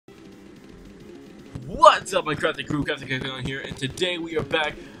What's up, my crafty crew? Captain Captain here, and today we are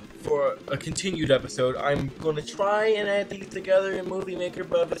back for a continued episode. I'm going to try and add these together in Movie Maker,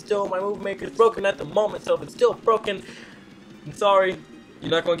 but if it's still, my Movie Maker is broken at the moment, so if it's still broken, I'm sorry. You're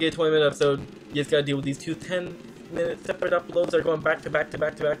not going to get a 20-minute episode. You just got to deal with these two 10-minute separate uploads that are going back to back to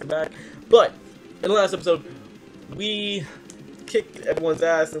back to back to back. But, in the last episode, we kicked everyone's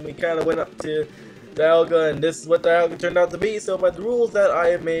ass, and we kind of went up to Dialga, and this is what Dialga turned out to be. So by the rules that I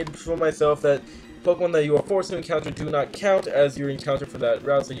have made for myself, that Pokemon that you are forced to encounter do not count as your encounter for that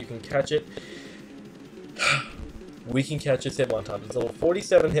route, so you can catch it. We can catch its Hitmontop. It's level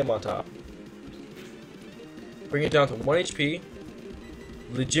 47 Hitmontop. Bring it down to 1 HP.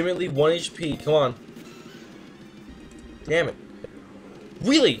 Legitimately 1 HP. Come on. Damn it.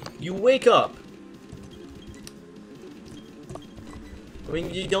 Really? You wake up. I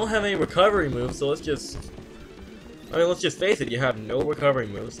mean, you don't have any recovery moves, so let's just face it, you have no recovery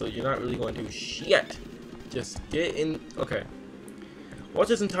moves, so you're not really going to do shit. Just get in. Okay. Watch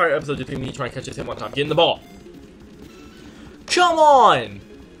this entire episode just be me trying to catch this Hitmontop. Get in the ball. Come on!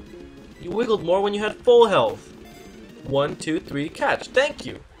 You wiggled more when you had full health. 1, 2, 3, catch. Thank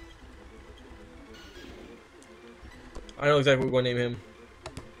you. I know exactly what we're going to name him.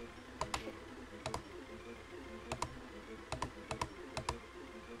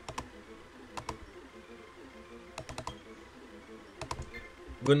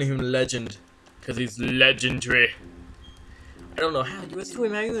 We're gonna name him Legend, because he's legendary. I don't know how you would do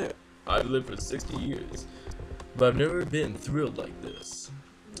him either. I've lived for 60 years, but I've never been thrilled like this.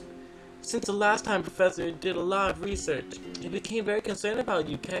 Since the last time Professor did a lot of research, he became very concerned about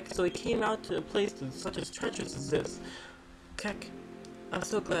you, Keck, so he came out to a place such as treacherous as this. Keck, I'm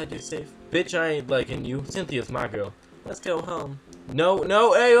so glad you're safe. Bitch, I ain't liking you. Cynthia's my girl. Let's go home. No,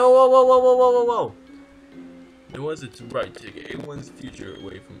 hey, whoa. It was its right to take anyone's future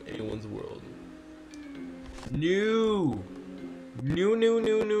away from anyone's world. New.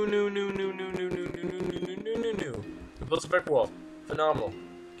 Impulsive Brick Wall. Phenomenal.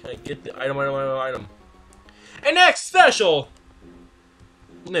 Can I get the item? And next special!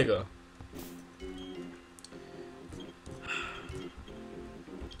 Nigga.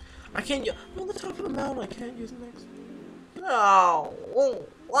 I can't use. I'm on the top of the mountain. I can't use next. Oh.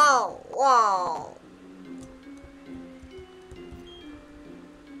 Wow.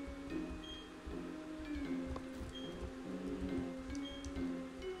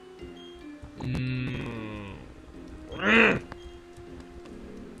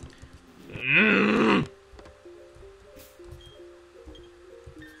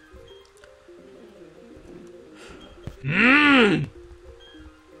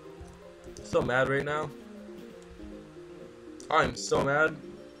 So mad right now. I'm so mad.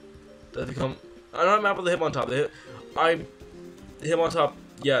 Does it come? I'm not mad with the Hitmontop. The Hitmontop,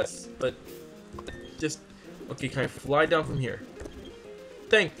 yes, but just okay. Can I fly down from here?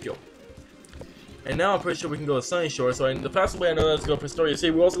 Thank you. And now I'm pretty sure we can go to Sunny Shore. So the fastest way I know that's to go for Story City.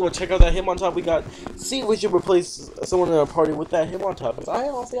 We're also going to check out that Hitmontop we got. See if we should replace someone in our party with that Hitmontop. Because I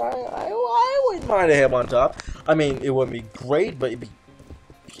honestly, I wouldn't mind a Hitmontop. I mean, it wouldn't be great, but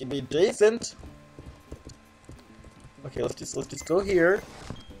it'd be decent. Okay, let's just go here.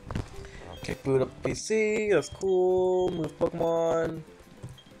 Kick boot up PC. That's cool. Move Pokemon.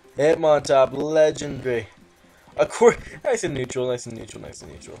 Hitmontop, legendary. Of course, nice and neutral.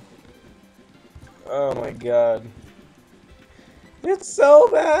 Oh my god. It's so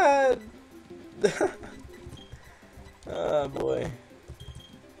bad! Oh boy.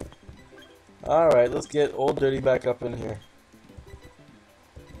 Alright, let's get Old Dirty back up in here.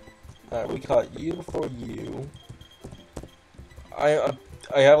 Alright, we caught you before you. I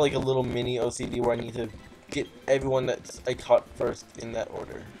have like a little mini OCD where I need to get everyone that I caught first in that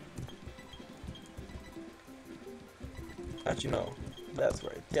order. Actually, no. That's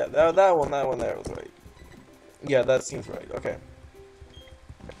right. Yeah, that one there was right. Yeah, that seems right. Okay.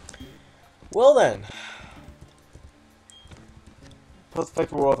 Well then.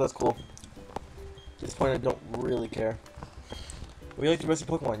 Post-effective world, that's cool. At this point, I don't really care. Would you like to rescue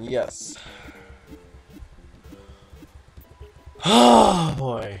Pokemon? Yes. Oh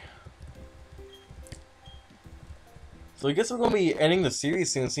boy. So I guess we're gonna be ending the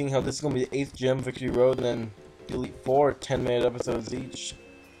series soon, seeing how this is gonna be the 8th gym, Victory Road, and then Elite 4 10-minute episodes each.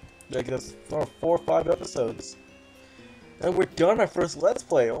 I guess 4 or 5 episodes. And we're done our first Let's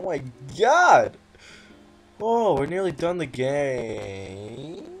Play. Oh my god! Oh, we're nearly done the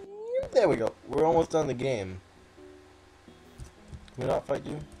game. There we go. We're almost done the game. Can we not fight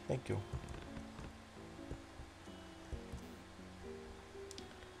you? Thank you.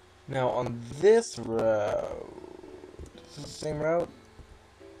 Now on this route, is this the same route?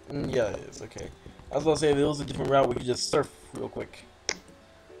 Yeah, it is. Okay. I was about to say, if it was a different route, we could just surf real quick.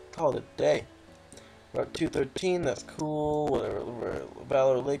 Call it a day. Route 213, that's cool. Whatever.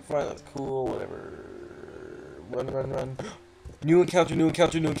 Valor Lakefront, that's cool. Whatever. Run. New encounter. New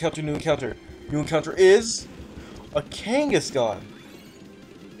encounter is a Kangaskhan.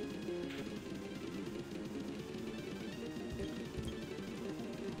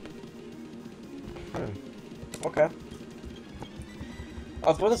 Okay. I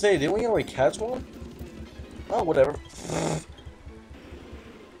was about to say, didn't we already catch one? Oh, whatever.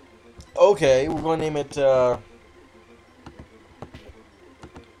 Okay, we're going to name it,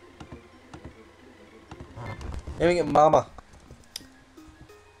 naming it Mama.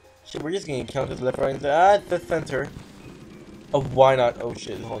 Shit, we're just getting counted left, right, and the center. Oh, why not? Oh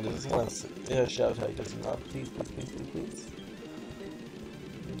shit, hold on, this one's, yeah, shout out, does it not? Please.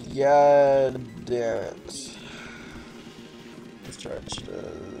 Yeah, damn it. Discharge.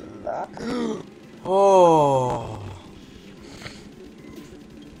 Oh.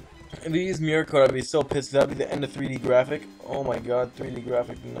 If you use mirror code, I'd be so pissed. That'd be the end of 3D graphic. Oh my god, 3D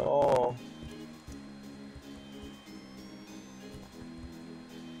graphic, no.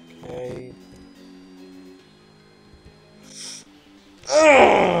 Okay.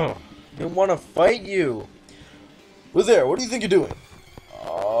 Ugh! Didn't want to fight you. Who's there? What do you think you're doing? I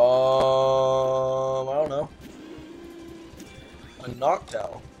don't know. A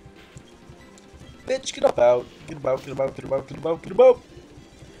knockdown. Bitch, get about. Get about.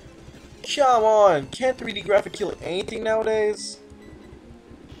 Come on! Can't 3D graphic kill anything nowadays?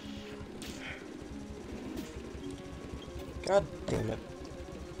 God damn it.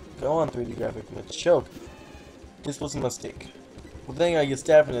 Go on, 3D graphic. I'm gonna choke. This was a mistake. Well, then I get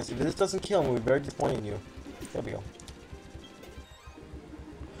stabbed in this. If this doesn't kill me, we're very disappointed in you. There we go.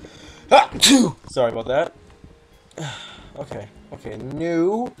 Ah! Sorry about that. Okay,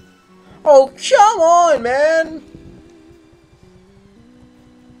 new. Oh, come on, man!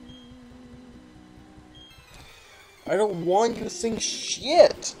 I don't want you to sing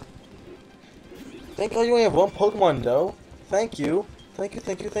shit! Thank God you only have one Pokemon, though. Thank you. Thank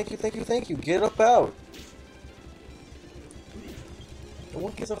you. Get up out. No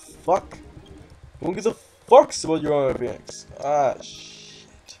one gives a fuck. No one gives a fucks about your own appearance. Ah,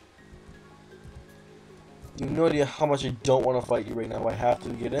 shit. You have no idea how much I don't want to fight you right now. I have to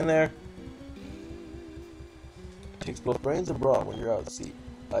get in there. It takes both brains and brawn when you're out at sea.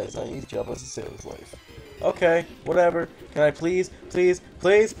 It's not an easy job as a sailor's life. Okay, whatever. Can I please?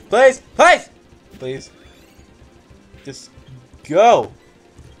 Just go.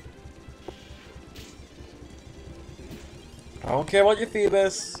 I don't care about your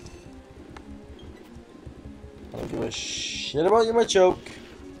Phoebus. I don't give a shit about your Machoke.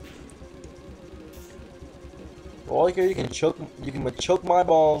 All I care, you can Machoke my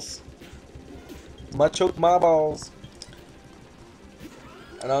balls. Machoke my balls.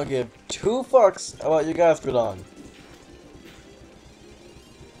 And I'll give 2 fucks about your Gastrodon.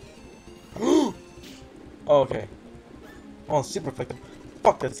 Oh, okay. Oh, super effective.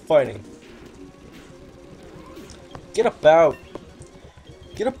 Fuck, that's fighting. Get about.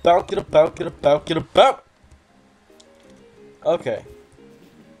 Okay.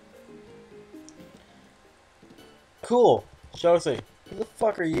 Cool. Shall I say, who the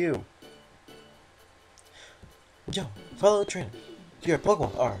fuck are you? Yo, follow the trainer. Your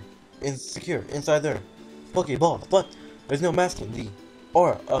Pokemon are insecure inside their Pokeballs, but there's no masking the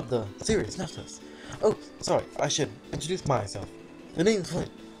aura of the serious necklace. Oh, sorry, I should introduce myself. The name's Flint.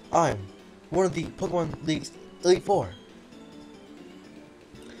 I'm one of the Pokemon League's Elite Four.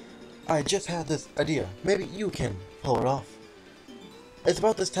 I just had this idea. Maybe you can pull it off. It's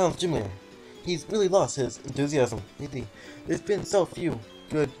about this town's gym leader. He's really lost his enthusiasm lately. There's been so few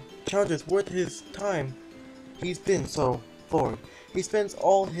good challenges worth his time. He's been so bored. He spends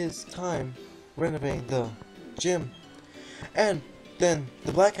all his time renovating the gym. And then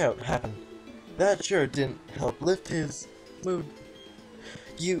the blackout happened. That sure didn't help lift his mood.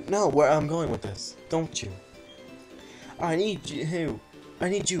 You know where I'm going with this, don't you? I need you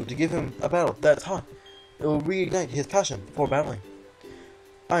to give him a battle that's hot. It will reignite his passion for battling.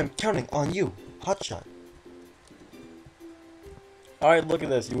 I'm counting on you, Hotshot. Alright, look at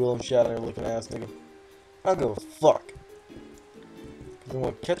this, you William Shatner looking ass nigga. I'll go fuck. I'm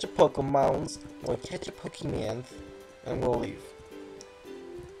gonna catch a Pokemons, I'm gonna catch a Pokemans, and I'm gonna leave.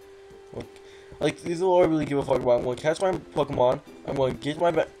 Like, these are all I really give a fuck about. I'm gonna catch my Pokemon, I'm gonna get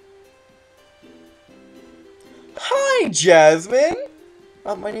my back. Hi, Jasmine!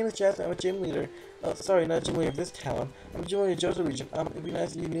 My name is Jasmine, I'm a gym leader. Sorry, not gym leader of this town. I'm a gym leader of the Johto region. It'd be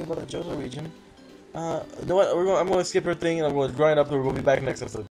nice if you knew about the Johto region. You know what? I'm gonna skip her thing and I'm gonna grind up and we'll be back next episode.